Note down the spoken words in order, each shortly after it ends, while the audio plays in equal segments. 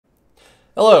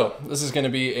Hello, this is going to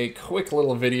be a quick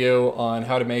little video on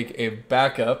how to make a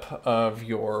backup of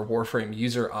your Warframe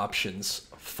user options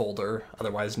folder,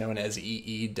 otherwise known as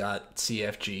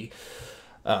ee.cfg.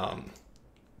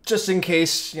 Just in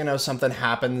case, something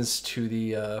happens to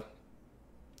the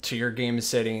to your game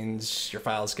settings, your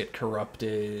files get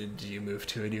corrupted, you move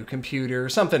to a new computer,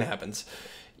 something happens.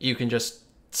 You can just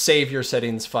save your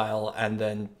settings file and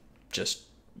then just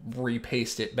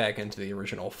repaste it back into the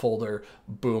original folder.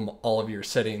 Boom, all of your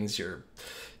settings, your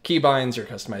keybinds, your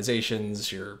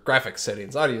customizations, your graphics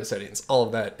settings, audio settings, all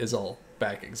of that is all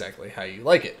back exactly how you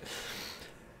like it.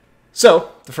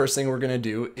 So the first thing we're going to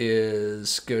do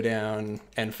is go down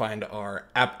and find our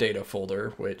app data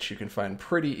folder, which you can find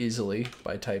pretty easily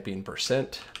by typing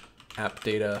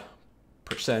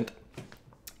 %appdata%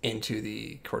 into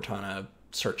the Cortana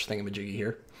search thingamajiggy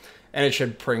here. And it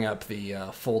should bring up the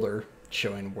folder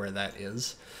showing where that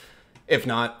is. If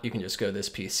not, you can just go to this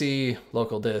PC,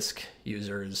 local disk,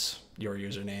 users, your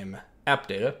username, app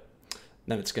data.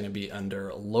 Then it's going to be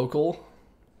under local.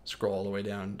 Scroll all the way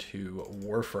down to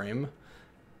Warframe.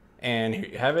 And here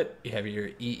you have it. You have your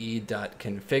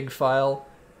ee.config file.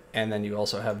 And then you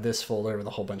also have this folder with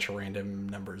a whole bunch of random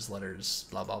numbers, letters,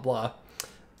 blah, blah, blah.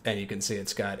 And you can see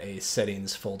it's got a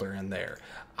settings folder in there.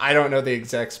 I don't know the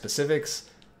exact specifics.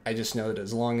 I just know that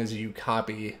as long as you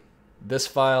copy this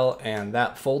file and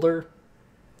that folder,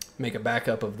 make a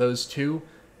backup of those two,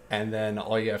 and then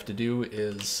all you have to do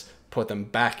is put them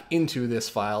back into this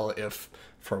file. If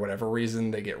for whatever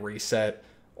reason they get reset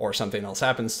or something else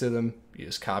happens to them, you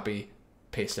just copy,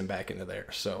 paste them back into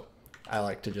there. So I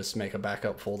like to just make a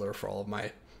backup folder for all of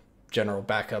my general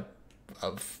backup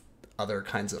of other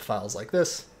kinds of files like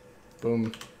this.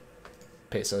 Boom,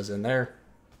 paste those in there,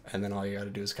 and then all you got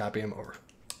to do is copy them over.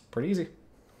 Pretty easy.